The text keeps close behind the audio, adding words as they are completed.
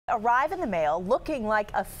arrive in the mail looking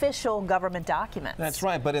like official government documents. That's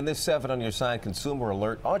right, but in this 7 on your side consumer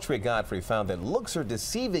alert, Autria Godfrey found that looks are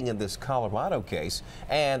deceiving in this Colorado case,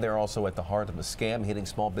 and they're also at the heart of a scam hitting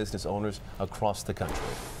small business owners across the country.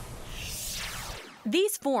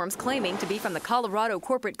 These forms claiming to be from the Colorado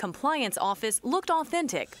Corporate Compliance Office looked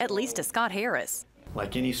authentic, at least to Scott Harris.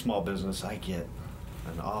 Like any small business, I get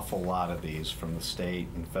an awful lot of these from the state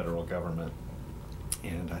and federal government.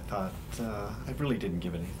 And I thought, I really didn't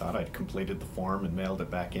give it any thought. I'd completed the form and mailed it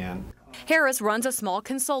back in. Harris runs a small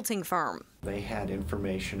consulting firm. They had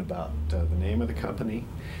information about the name of the company,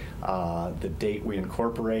 the date we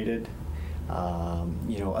incorporated,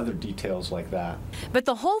 other details like that. But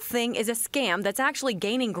the whole thing is a scam that's actually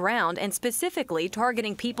gaining ground and specifically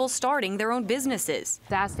targeting people starting their own businesses.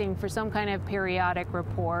 It's asking for some kind of periodic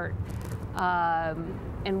report.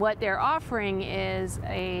 And what they're offering is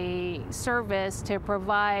a service to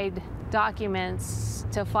provide documents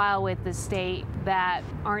to file with the state that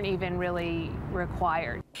aren't even really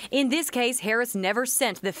required. In this case, Harris never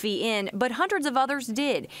sent the fee in, but hundreds of others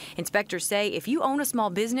did. Inspectors say if you own a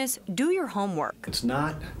small business, do your homework. It's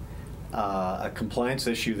not a compliance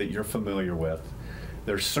issue that you're familiar with.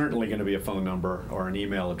 There's certainly going to be a phone number or an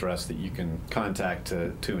email address that you can contact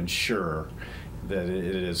to ensure that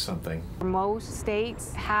it is something. Most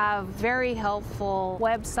states have very helpful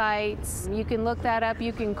websites. You can look that up.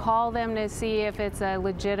 You can call them to see if it's a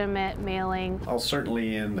legitimate mailing. I'll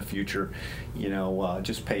certainly in the future,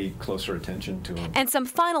 just pay closer attention to them. And some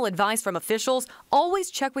final advice from officials: always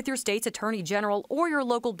check with your state's attorney general or your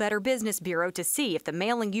local Better Business Bureau to see if the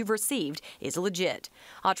mailing you've received is legit.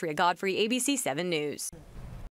 Autria Godfrey, ABC 7 News.